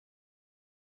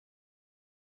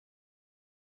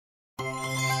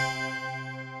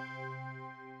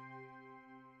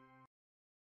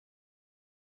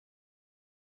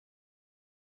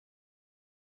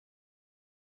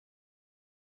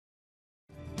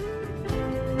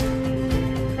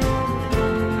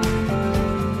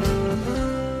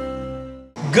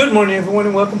Good morning, everyone,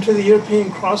 and welcome to the European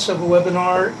crossover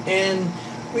webinar. And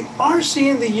we are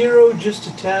seeing the euro just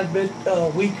a tad bit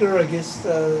weaker, I guess,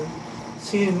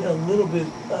 seeing a little bit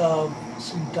of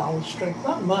some dollar strength.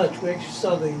 Not much. We actually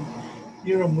saw the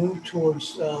euro move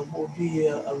towards what would be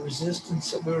a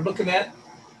resistance that we were looking at.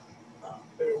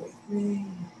 Bear with me.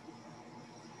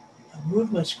 I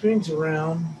moved my screens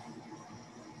around.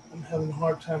 I'm having a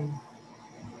hard time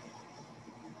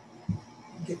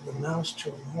getting the mouse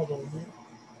to them. Hold on here.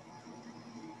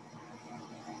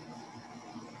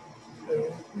 Bear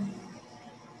with me.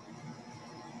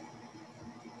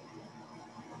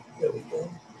 There we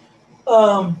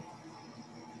go.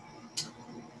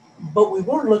 But we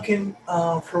were looking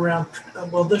for around,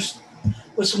 well, there's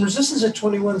with some resistance at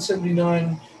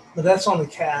 21.79, but that's on the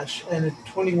cash, and at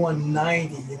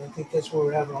 21.90, and I think that's where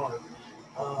we're having our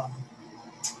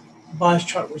bias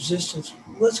chart resistance.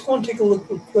 Let's go and take a look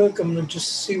real quick. I'm going to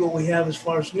just see what we have as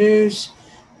far as news.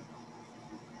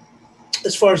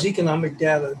 As far as economic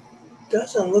data,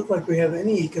 doesn't look like we have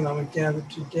any economic data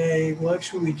today. Well,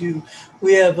 actually, we do.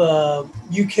 We have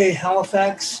UK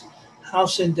Halifax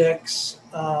House Index,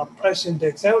 Price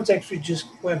Index. That was actually just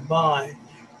went by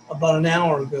about an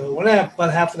hour ago,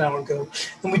 about half an hour ago.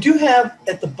 And we do have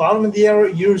at the bottom of the hour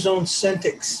Eurozone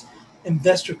Centix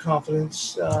investor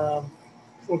confidence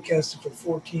forecasted for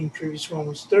 14. Previous one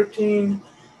was 13.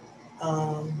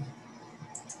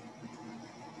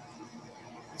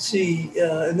 See,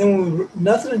 and then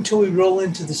nothing until we roll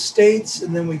into the States,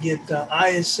 and then we get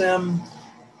ISM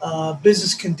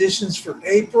business conditions for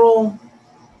April.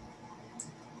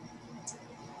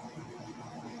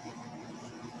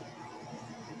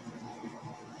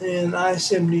 And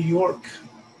ISM New York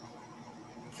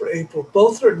for April.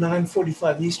 Both are at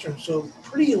 9:45 Eastern, so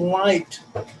pretty light.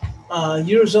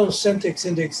 Eurozone Centix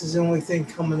Index is the only thing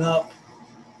coming up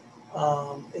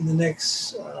in the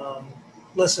next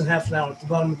less than half an hour at the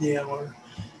bottom of the hour.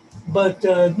 But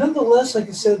nonetheless, like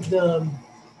I said,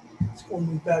 let's go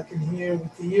move back in here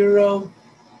with the euro.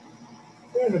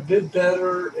 They're in a bit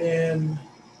better, and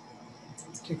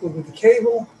take a look at the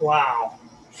cable. Wow.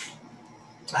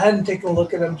 I hadn't taken a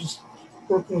look at it. I'm just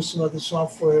working with some other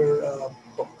software.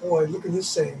 But boy, look at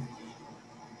this thing.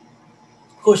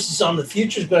 Of course, it's on the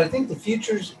futures, but I think the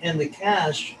futures and the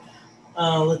cash,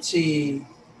 let's see.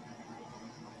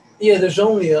 Yeah, there's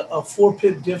only a 4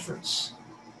 pip difference.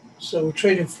 So we're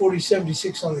trading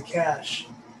 40.76 on the cash.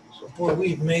 So boy,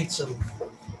 we've made some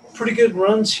pretty good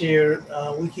runs here.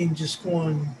 We can just go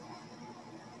on,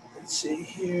 let's see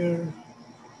here.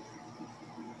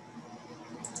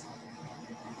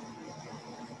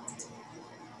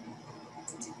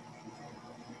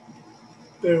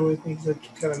 Bear with me because I have to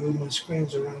kind of move my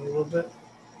screens around a little bit.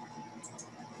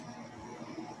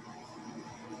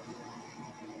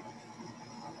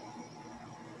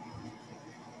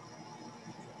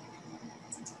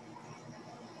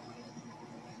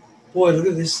 Boy, look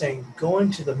at this thing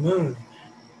going to the moon.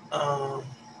 Let's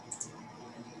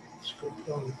go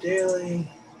put on the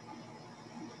daily.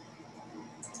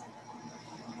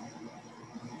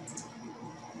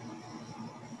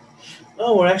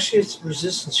 Oh, we're actually at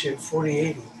resistance here,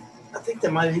 40.80. I think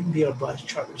that might even be our bias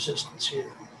chart resistance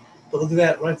here. But look at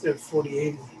that right there at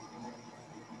 40.80.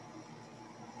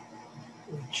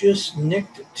 We just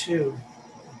nicked it too,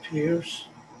 it appears.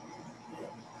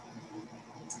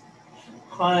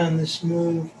 High on this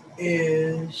move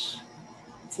is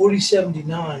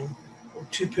 40.79. We're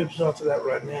 2 pips off of that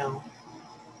right now.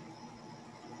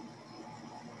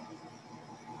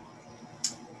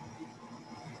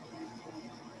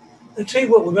 I'll tell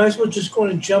you what, we might as well just go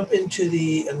and jump into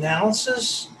the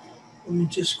analysis. Let me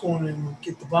just go on and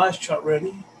get the bias chart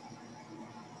ready.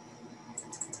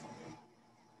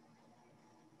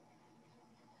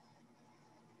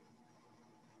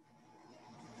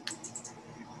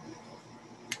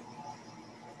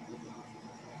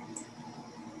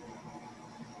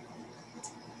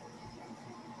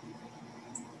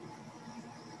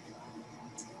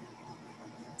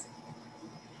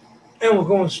 And we're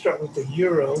going to start with the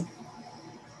euro.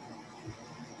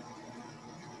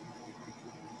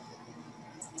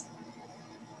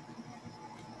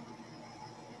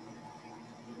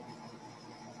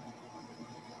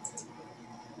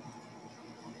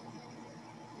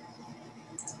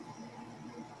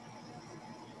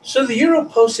 So the euro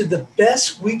posted the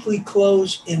best weekly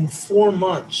close in 4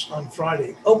 months on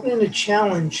Friday, opening a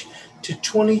challenge to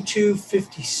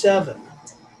 22.57.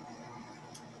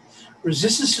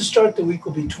 Resistance to start the week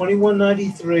will be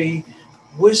 21.93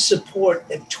 with support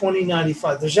at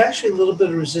 20.95. There's actually a little bit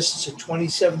of resistance at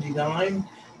 20.79,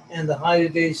 and the high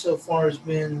today so far has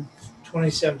been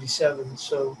 20.77.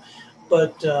 So,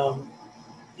 but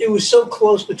it was so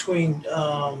close between,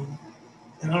 and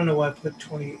I don't know why I put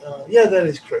 20. Yeah, that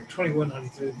is correct,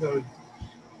 21.93.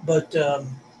 But the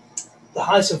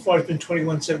high so far has been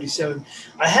 21.77.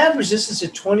 I have resistance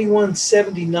at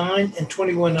 21.79 and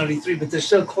 21.93, but they're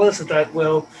so close that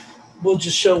well, we'll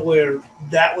just show where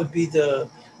that would be the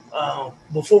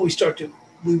before we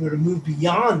were to move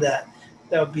beyond that.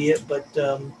 That would be it. But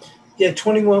yeah,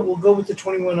 21. We'll go with the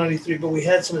 21.93. But we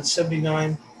had some at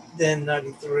 79, then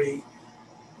 93.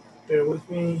 Bear with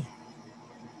me.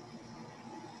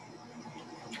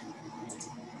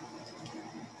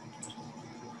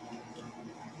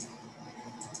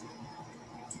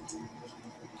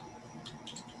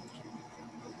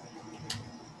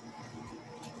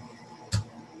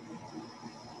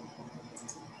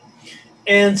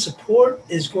 And support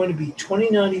is going to be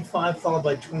 2095 followed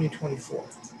by 2024.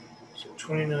 So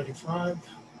 2095.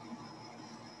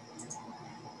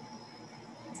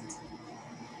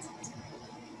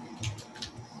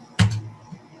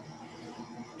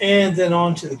 And then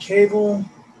on to the cable.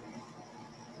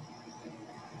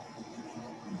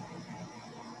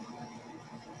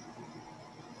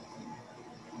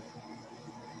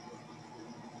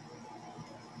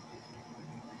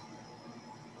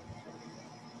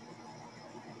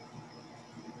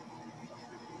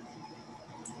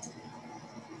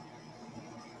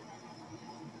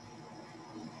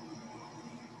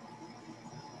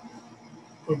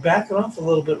 We're backing off a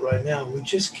little bit right now. We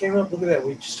just came up. Look at that.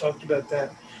 We just talked about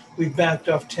that. We backed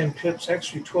off 10 pips,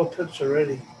 actually 12 pips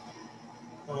already.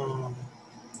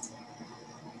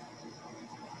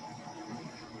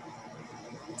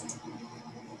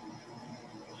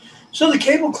 So the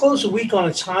cable closed the week on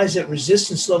its highs at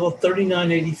resistance level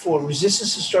 39.84.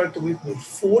 Resistance to start the week with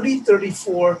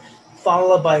 40.34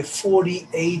 followed by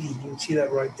 40.80. You can see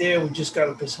that right there. We just got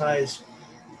up as high as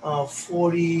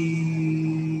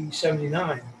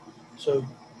 40.79. So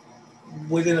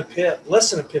within a pip,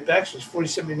 less than a pip actually, it's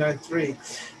 40.79.3.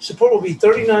 Support will be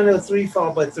 39.03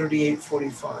 followed by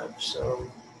 38.45.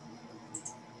 So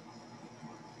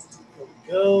there we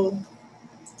go.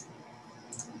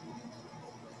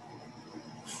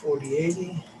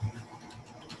 40.80.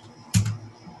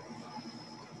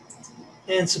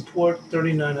 And support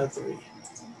 39.03.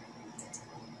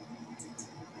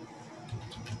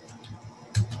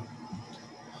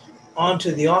 On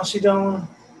to the Aussie dollar.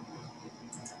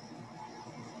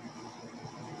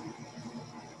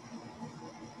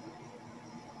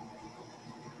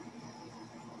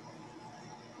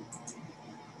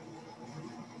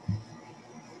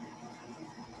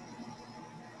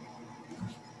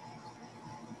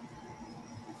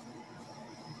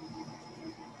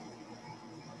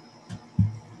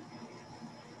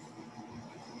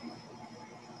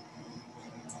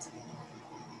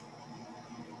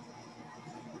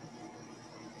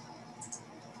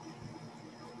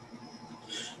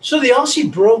 So the Aussie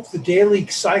broke the daily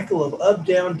cycle of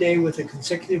up-down day with a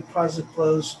consecutive positive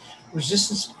close.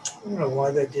 Resistance, I don't know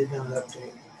why that did not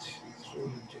update. It's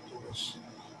really ridiculous.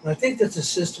 And I think that's a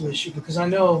system issue because I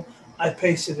know I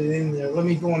pasted it in there. Let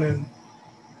me go on and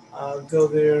go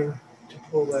there to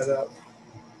pull that up.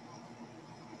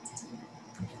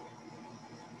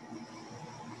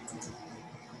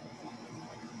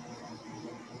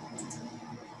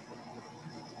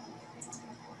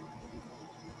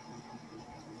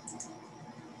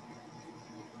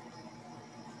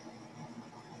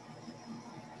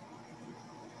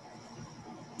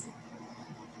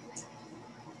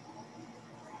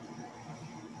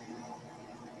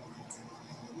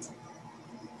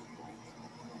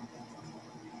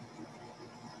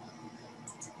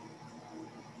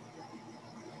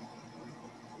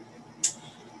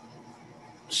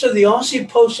 So the Aussie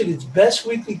posted its best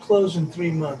weekly close in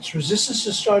 3 months. Resistance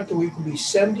to start the week will be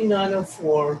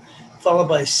 79.04, followed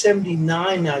by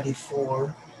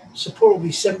 79.94. Support will be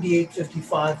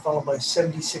 78.55, followed by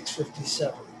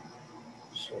 76.57.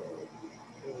 So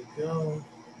there we go.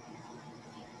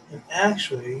 And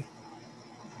actually,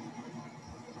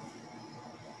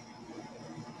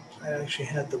 I actually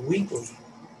had the weekly.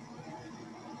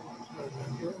 I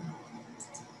remember.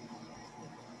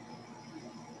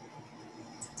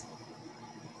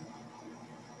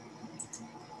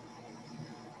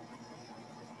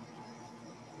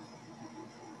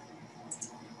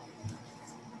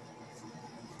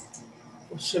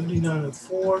 Well,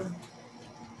 79.04.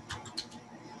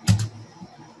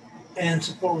 And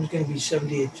support was going to be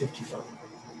 78.55.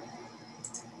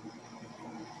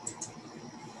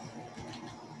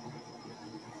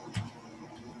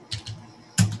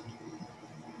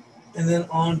 And then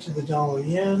on to the dollar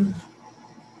yen.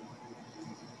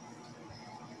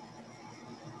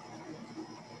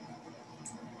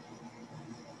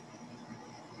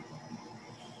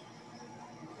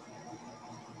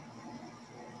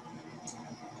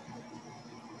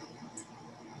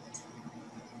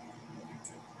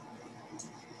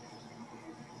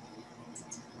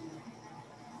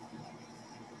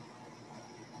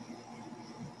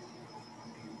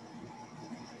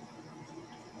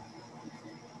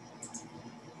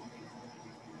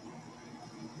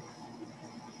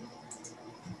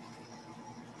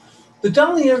 The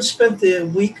dollar yen spent the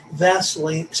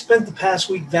past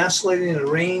week vacillating in a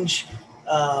range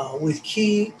with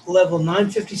key level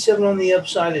 957 on the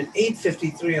upside and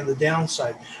 853 on the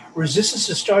downside. Resistance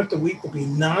to start the week will be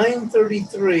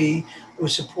 933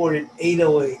 with support at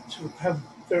 808. So we have a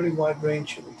fairly wide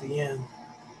range here at the end.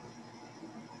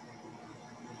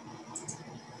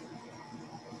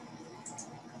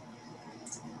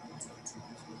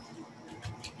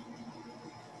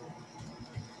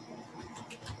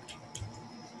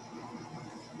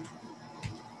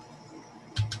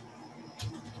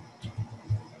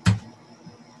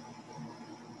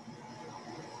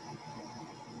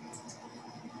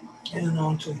 And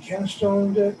on to the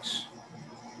Capstone Index.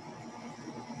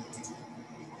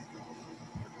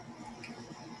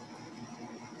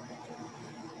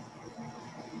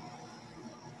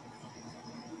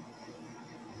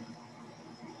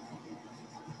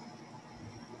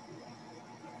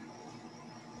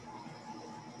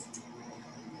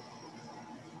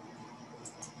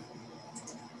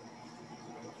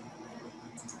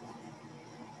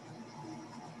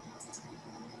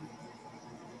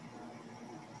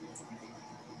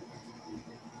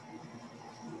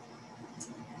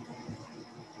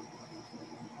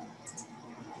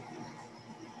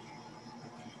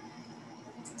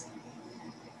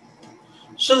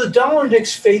 So the dollar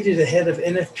index faded ahead of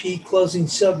NFP closing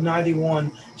sub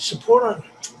 91. Support on,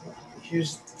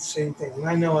 here's the same thing. And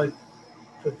I know I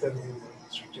put that in there.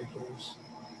 It's ridiculous.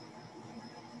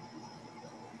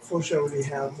 Unfortunately, I already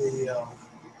have the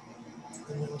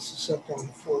analysis up on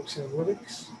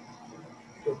ForexAnalytix.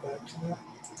 Go back to that.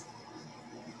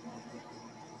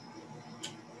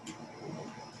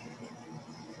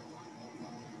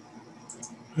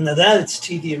 Now that it's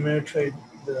TD Ameritrade,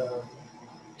 the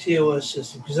TOS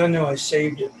system, because I know I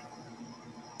saved it.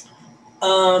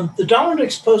 The dollar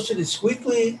index posted its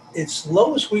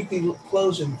lowest weekly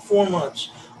close in 4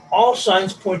 months. All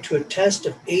signs point to a test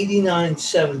of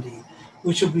 89.70,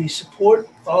 which will be support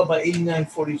followed by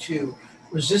 89.42.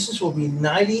 Resistance will be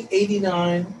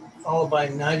 90.89 followed by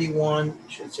 91,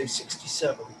 should say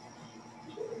 67.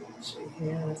 So let's see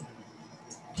here.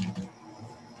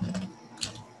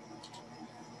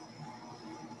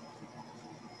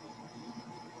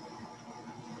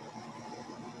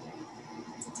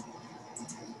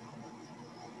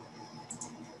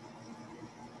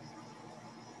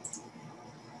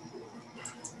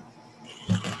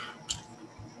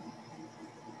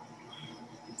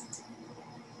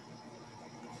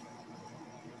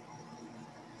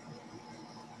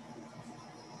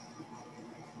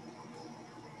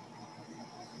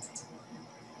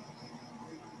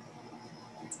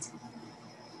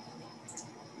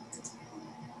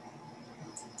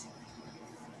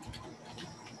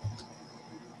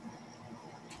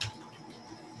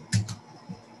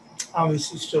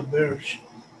 Obviously still bearish.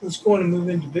 Let's go on and move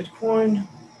into Bitcoin.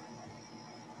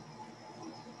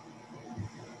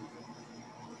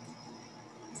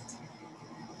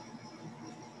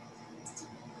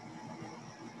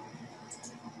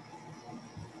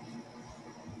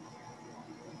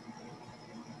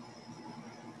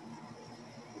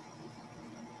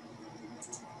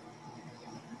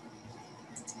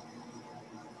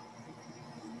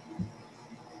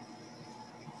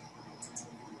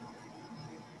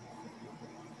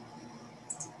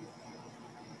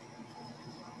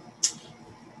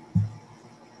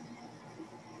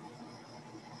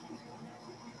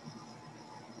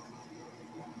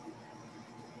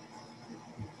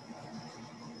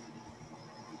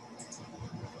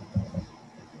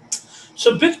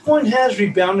 So Bitcoin has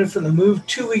rebounded from the move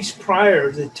 2 weeks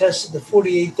prior that tested the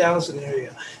 48,000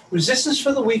 area. Resistance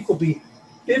for the week will be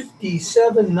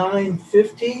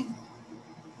 57,950,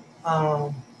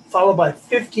 followed by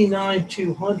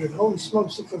 59,200. Holy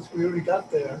smokes, looks like we already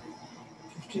got there.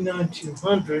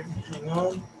 59,200. Hang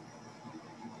on.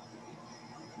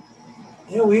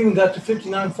 Yeah, we even got to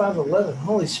 59,511.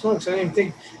 Holy smokes, I didn't even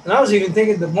think. And I was even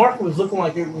thinking the market was looking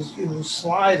like it was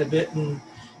slide a bit, and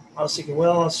I was thinking,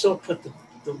 well, I'll still put the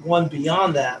one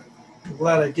beyond that. I'm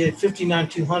glad I did.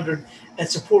 59,200, and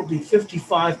support would be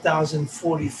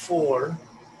 55,044.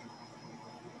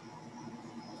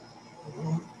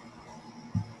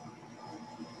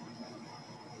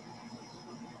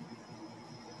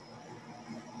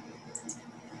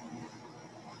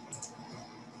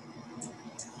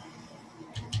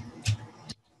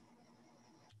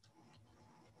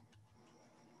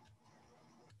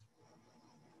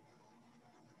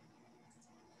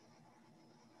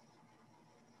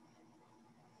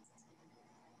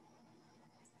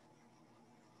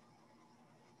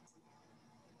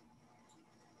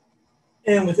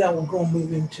 And with that, we'll go and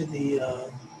move into the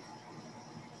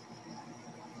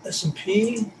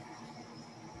S&P.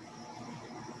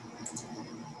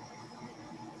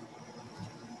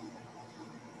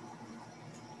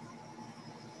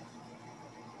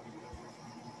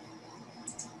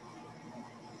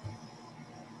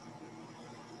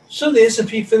 So the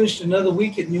S&P finished another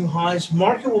week at new highs.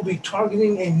 Market will be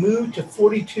targeting a move to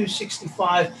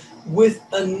 42.65 with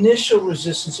initial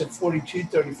resistance at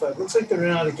 42.35. Looks like they're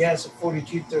out of gas at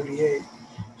 42.38.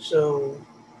 So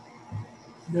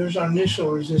there's our initial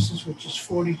resistance, which is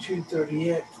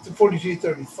 42.38 to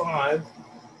 42.35.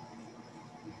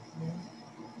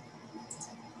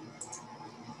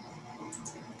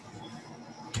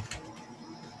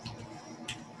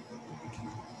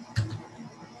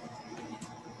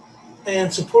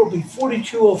 And support will be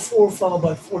 42.04 followed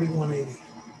by 41.80.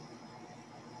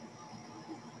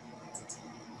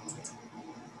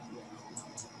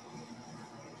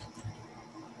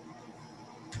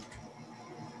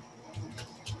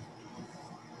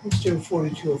 Let's do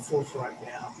 42.04 for right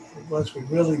now. Unless we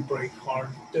really break hard,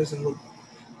 it doesn't look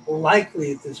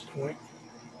likely at this point.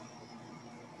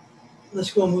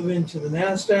 Let's go move into the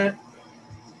NASDAQ.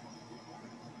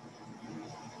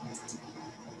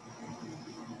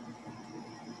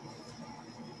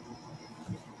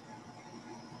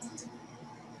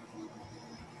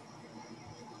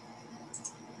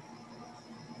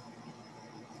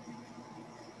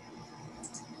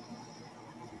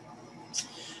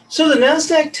 So the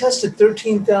NASDAQ tested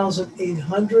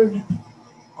 13,800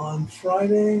 on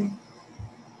Friday.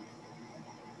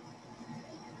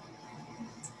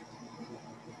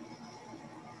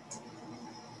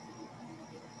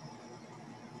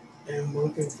 And we're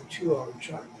looking at the 2-hour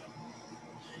chart.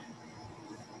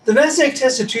 The NASDAQ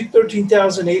tested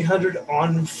 13,800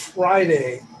 on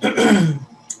Friday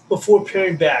before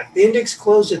paring back. The index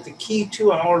closed at the key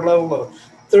 2-hour level of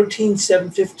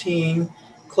 13,715,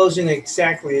 closing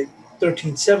exactly at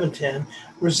 13,710.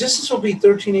 Resistance will be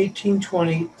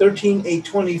 13,1820,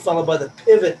 13,820, followed by the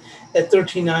pivot at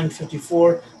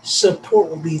 13,954. Support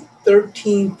will be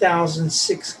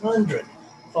 13,600,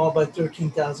 followed by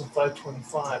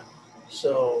 13,525.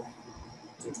 So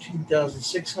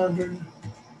 13,600.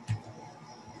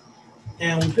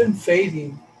 And we've been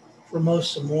fading for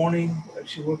most of the morning.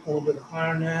 Actually working a little bit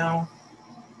higher now.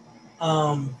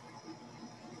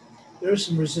 There's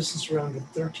some resistance around the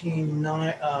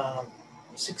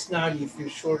 690 if you're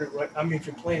short it, right? I mean, if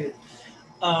you're playing it.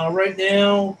 Right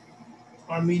now,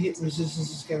 our immediate resistance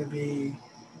is going to be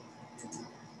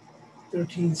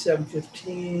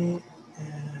 13,715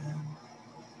 and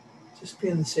just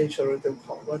being the safe side right there,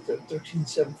 right there,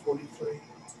 13,743.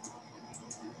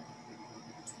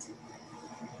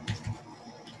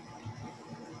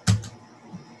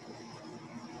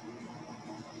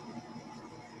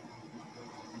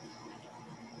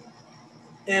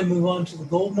 And move on to the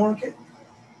gold market.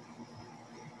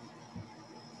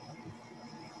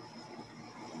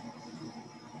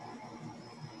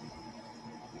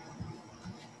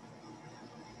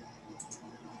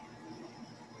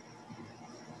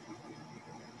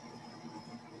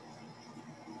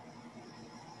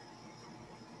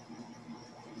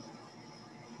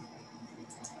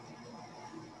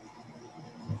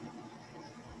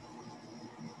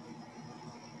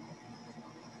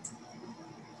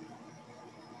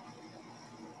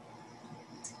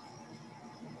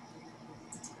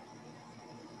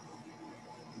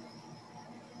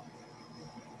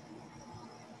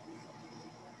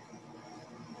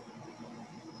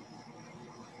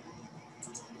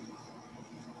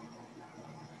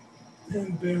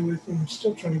 And bear with me, I'm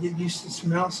still trying to get used to this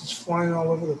mouse. It's flying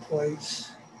all over the place.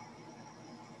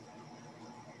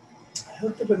 I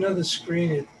hooked up another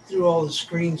screen. It threw all the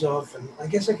screens off, and I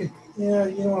guess I could, yeah,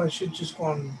 you know what, I should just go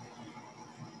on. I'm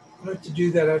going to have to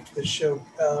do that after the show,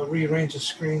 rearrange the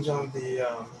screens on the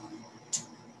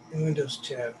Windows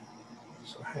tab.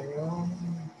 So hang on.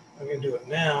 I'm going to do it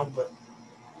now, but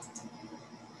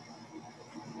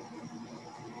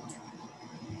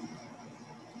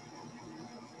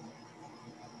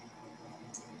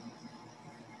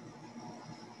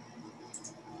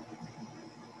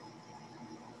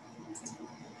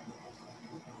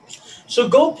so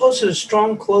gold posted a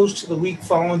strong close to the week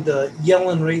following the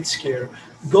Yellen rate scare.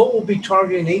 Gold will be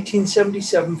targeting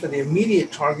 1877 for the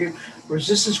immediate target.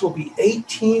 Resistance will be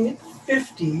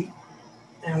 1850,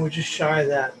 and we're just shy of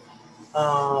that.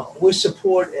 With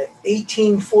support at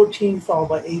 1814 followed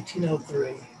by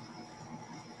 1803.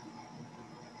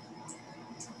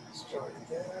 Start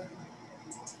there.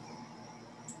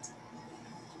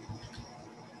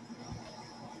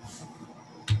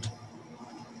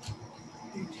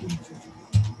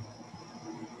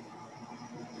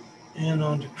 And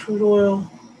on to crude oil.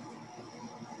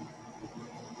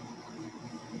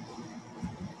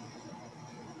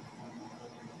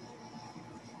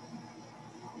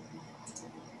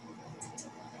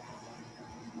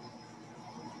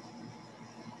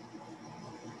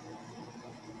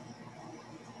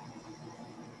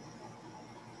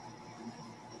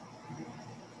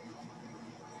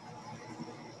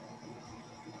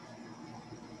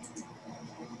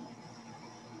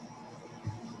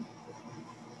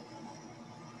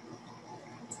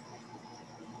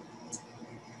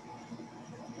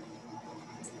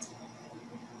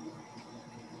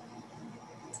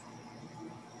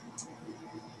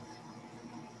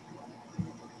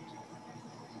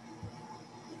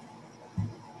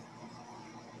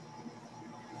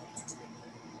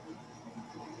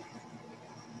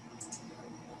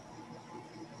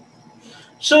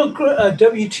 So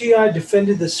WTI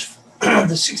defended this the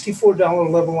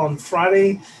 $64 level on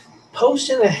Friday,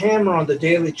 posting a hammer on the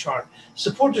daily chart.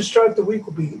 Support to start the week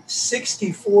will be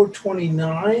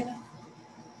 64.29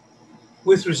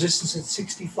 with resistance at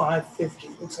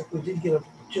 65.50. Looks like we did get up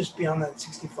just beyond that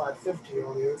 65.50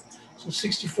 earlier. So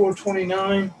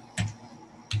 64.29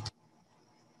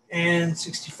 and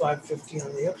 65.50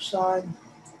 on the upside.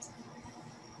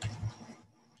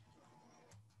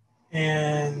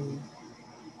 And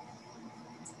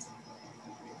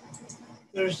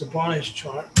there's the bonus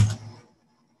chart.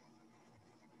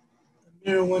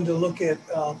 Mirror one to look at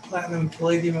platinum and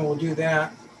palladium, and we'll do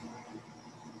that.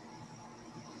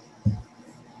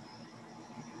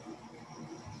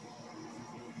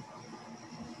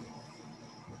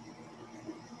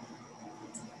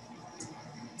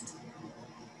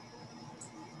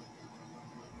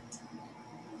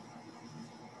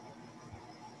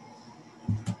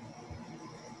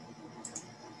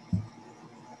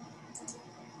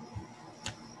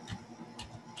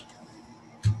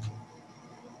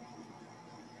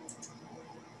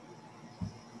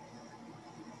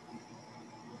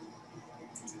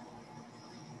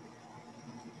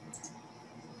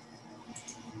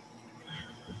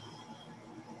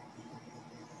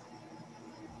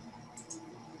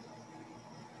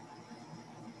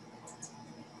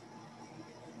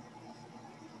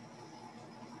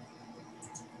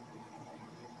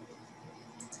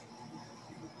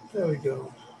 There we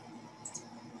go.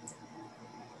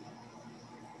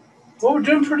 Well, we're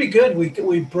doing pretty good.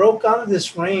 We broke out of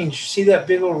this range. See that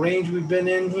big old range we've been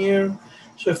in here?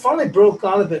 So we finally broke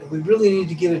out of it. We really need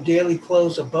to get a daily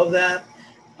close above that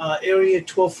area,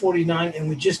 1249, and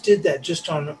we just did that just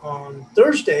on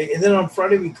Thursday. And then on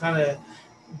Friday, we kind of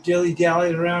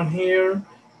dilly-dallied around here,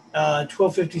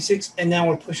 1256, and now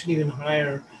we're pushing even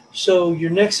higher. So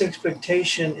your next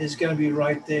expectation is going to be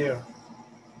right there,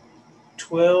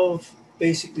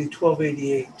 basically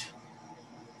 1288.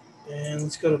 And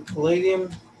let's go to palladium.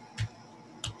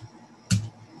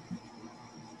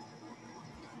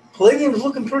 Palladium's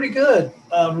looking pretty good.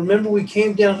 Remember, we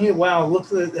came down here. Wow,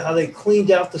 look at how they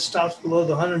cleaned out the stops below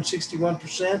the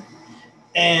 161%.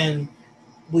 And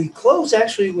we closed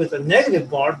actually with a negative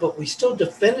bar, but we still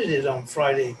defended it on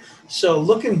Friday. So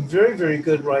looking very, very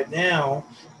good right now.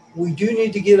 We do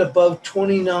need to get above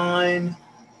 29,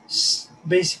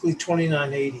 basically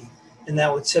 2980. And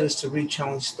that would set us to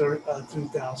re-challenge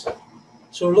 3,000.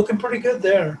 So we're looking pretty good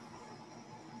there.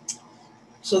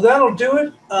 So that'll do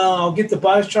it. I'll get the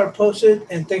bias chart posted,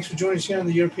 and thanks for joining us here on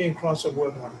the European Crossover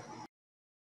webinar.